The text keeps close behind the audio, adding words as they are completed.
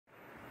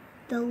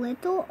The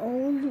Little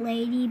Old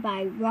Lady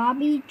by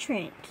Robbie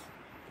Trent.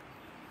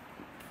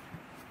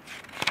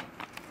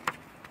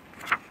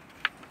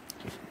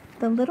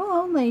 The little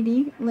old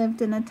lady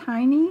lived in a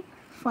tiny,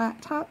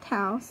 flat-topped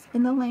house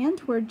in the land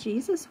where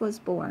Jesus was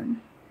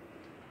born.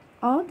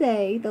 All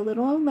day, the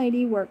little old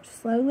lady worked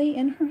slowly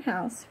in her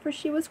house, for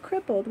she was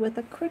crippled with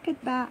a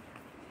crooked back.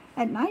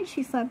 At night,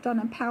 she slept on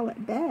a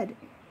pallet bed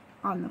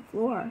on the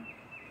floor.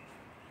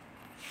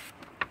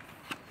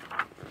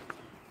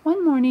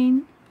 One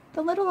morning,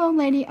 the little old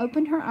lady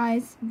opened her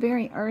eyes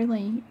very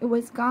early. It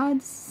was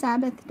God's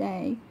Sabbath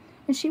day,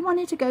 and she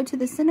wanted to go to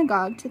the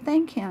synagogue to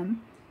thank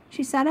Him.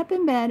 She sat up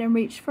in bed and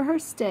reached for her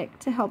stick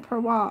to help her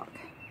walk.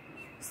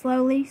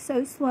 Slowly,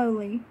 so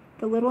slowly,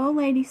 the little old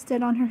lady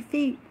stood on her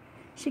feet.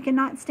 She could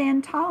not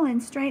stand tall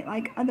and straight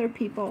like other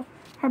people.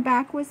 Her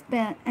back was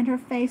bent and her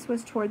face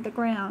was toward the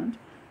ground.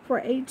 For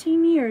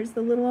 18 years,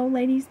 the little old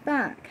lady's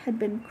back had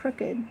been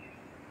crooked.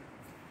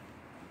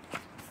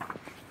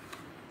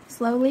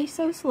 Slowly,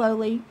 so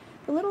slowly,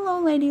 the little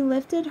old lady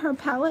lifted her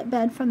pallet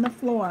bed from the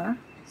floor.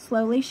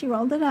 Slowly, she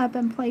rolled it up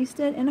and placed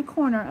it in a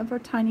corner of her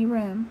tiny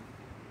room.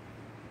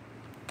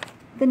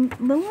 The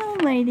little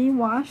old lady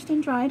washed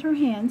and dried her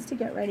hands to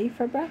get ready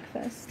for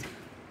breakfast.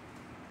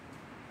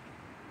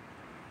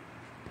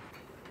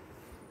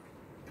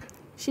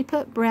 She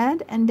put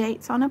bread and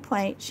dates on a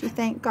plate. She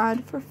thanked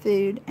God for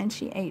food, and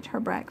she ate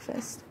her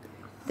breakfast.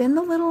 Then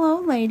the little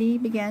old lady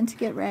began to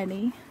get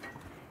ready.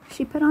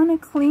 She put on a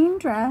clean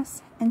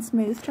dress and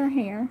smoothed her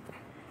hair.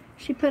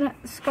 She put a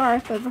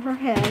scarf over her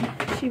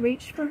head. She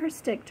reached for her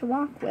stick to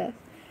walk with.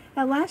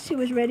 At last she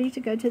was ready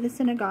to go to the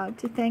synagogue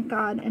to thank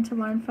God and to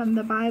learn from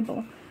the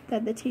Bible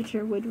that the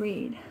teacher would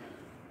read.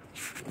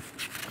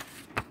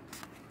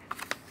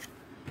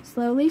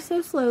 Slowly,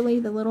 so slowly,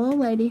 the little old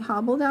lady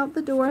hobbled out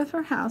the door of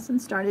her house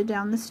and started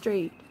down the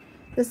street.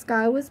 The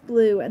sky was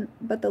blue,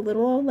 but the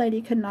little old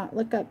lady could not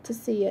look up to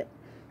see it.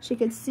 She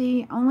could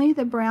see only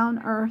the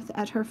brown earth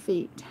at her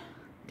feet.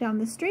 Down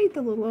the street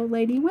the little old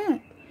lady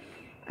went.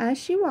 As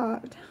she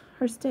walked,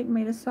 her stick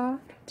made a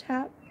soft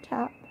tap,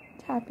 tap,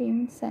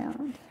 tapping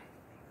sound.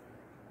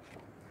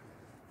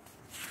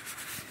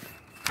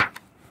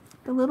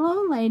 The little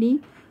old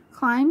lady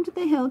climbed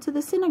the hill to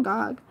the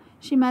synagogue.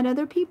 She met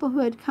other people who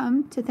had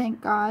come to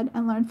thank God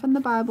and learn from the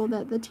Bible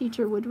that the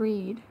teacher would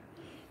read.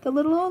 The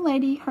little old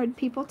lady heard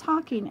people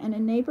talking, and a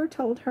neighbor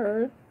told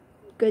her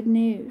good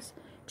news.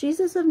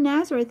 Jesus of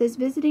Nazareth is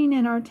visiting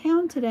in our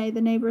town today,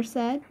 the neighbor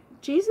said.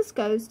 Jesus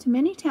goes to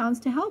many towns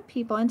to help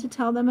people and to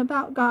tell them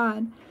about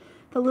God.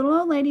 The little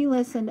old lady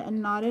listened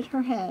and nodded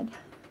her head.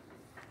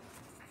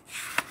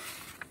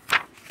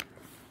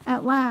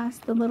 At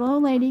last, the little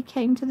old lady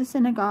came to the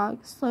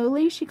synagogue.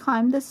 Slowly, she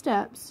climbed the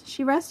steps.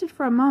 She rested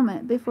for a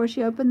moment before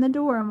she opened the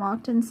door and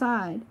walked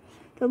inside.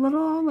 The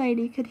little old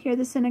lady could hear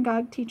the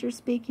synagogue teacher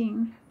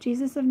speaking.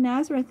 Jesus of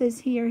Nazareth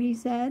is here, he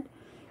said.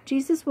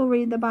 Jesus will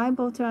read the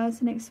Bible to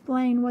us and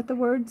explain what the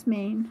words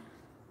mean.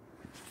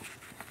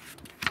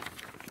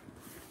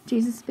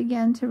 Jesus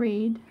began to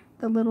read.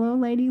 The little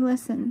old lady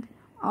listened.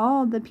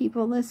 All the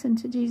people listened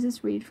to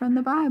Jesus read from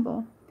the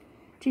Bible.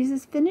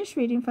 Jesus finished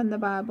reading from the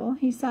Bible.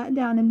 He sat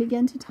down and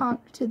began to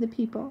talk to the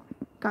people.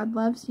 God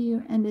loves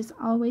you and is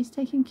always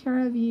taking care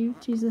of you,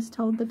 Jesus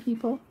told the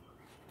people.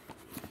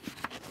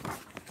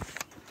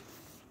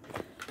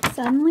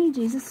 Suddenly,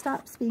 Jesus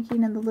stopped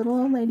speaking, and the little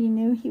old lady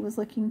knew he was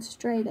looking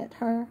straight at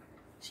her.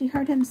 She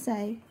heard him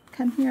say,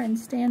 "Come here and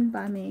stand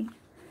by me."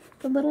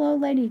 The little old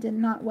lady did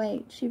not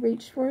wait. She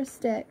reached for a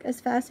stick.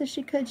 As fast as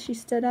she could, she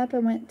stood up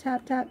and went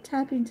tap, tap,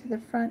 tapping to the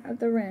front of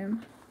the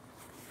room.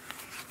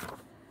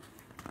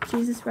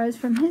 Jesus rose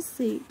from his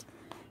seat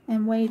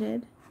and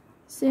waited.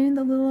 Soon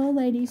the little old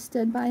lady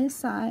stood by his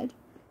side.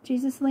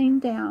 Jesus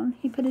leaned down.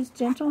 He put his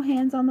gentle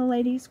hands on the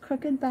lady's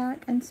crooked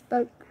back and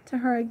spoke to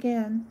her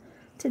again.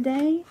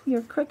 "Today,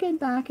 your crooked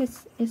back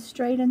is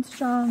straight and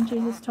strong,"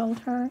 Jesus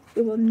told her.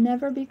 "It will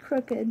never be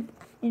crooked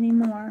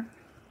anymore."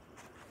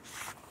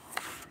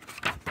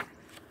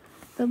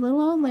 The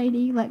little old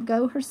lady let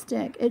go her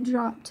stick. It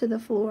dropped to the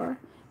floor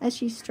as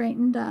she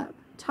straightened up.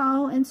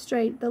 Tall and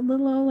straight, the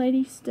little old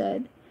lady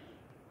stood.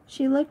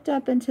 She looked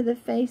up into the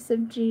face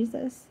of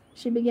Jesus.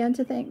 She began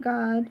to thank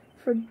God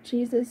for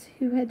Jesus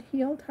who had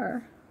healed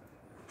her.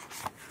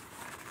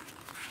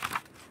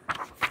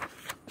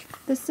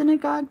 The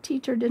synagogue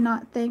teacher did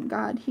not thank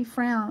God. He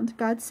frowned.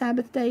 God's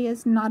Sabbath day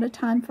is not a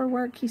time for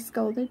work, he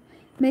scolded.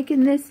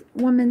 Making this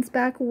woman's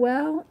back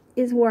well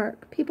is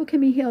work. People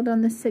can be healed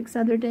on the 6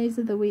 other days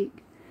of the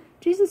week.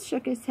 Jesus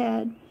shook his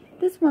head.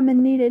 This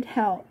woman needed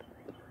help,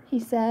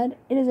 he said.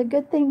 It is a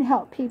good thing to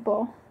help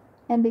people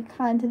and be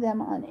kind to them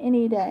on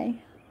any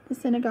day. The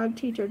synagogue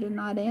teacher did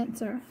not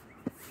answer.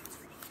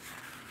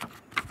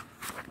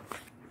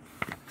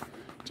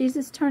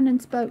 Jesus turned and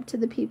spoke to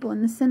the people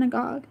in the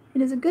synagogue.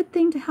 It is a good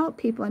thing to help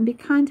people and be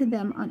kind to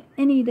them on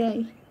any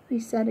day, he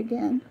said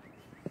again.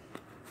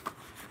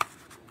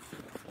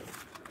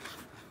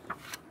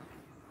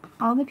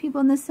 All the people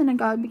in the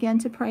synagogue began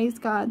to praise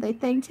God. They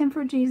thanked him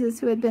for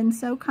Jesus, who had been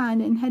so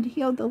kind and had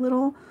healed the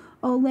little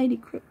old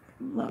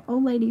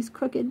lady's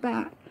crooked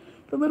back.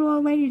 The little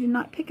old lady did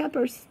not pick up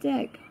her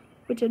stick,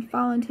 which had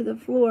fallen to the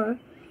floor.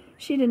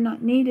 She did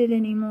not need it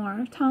any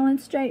more. Tall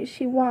and straight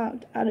she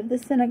walked out of the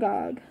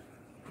synagogue.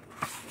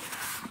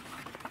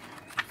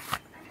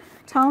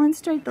 Tall and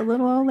straight the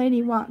little old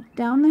lady walked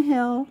down the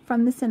hill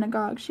from the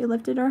synagogue. She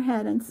lifted her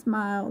head and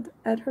smiled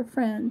at her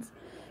friends.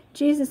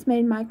 "Jesus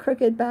made my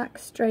crooked back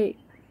straight,"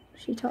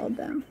 she told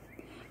them.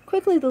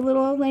 Quickly the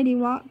little old lady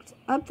walked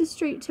up the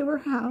street to her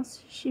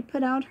house. She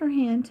put out her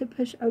hand to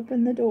push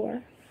open the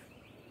door.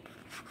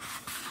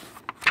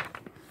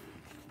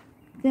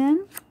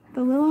 Then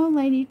the little old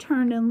lady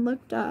turned and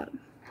looked up.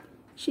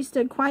 She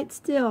stood quite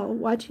still,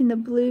 watching the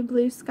blue,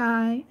 blue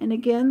sky, and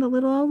again the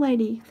little old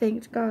lady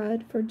thanked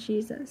God for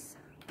Jesus.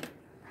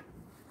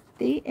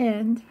 The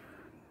end.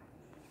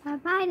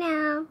 Bye-bye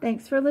now.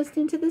 Thanks for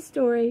listening to the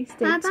story.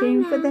 Stay Bye-bye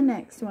tuned for now. the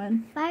next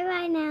one.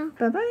 Bye-bye now.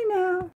 Bye-bye now.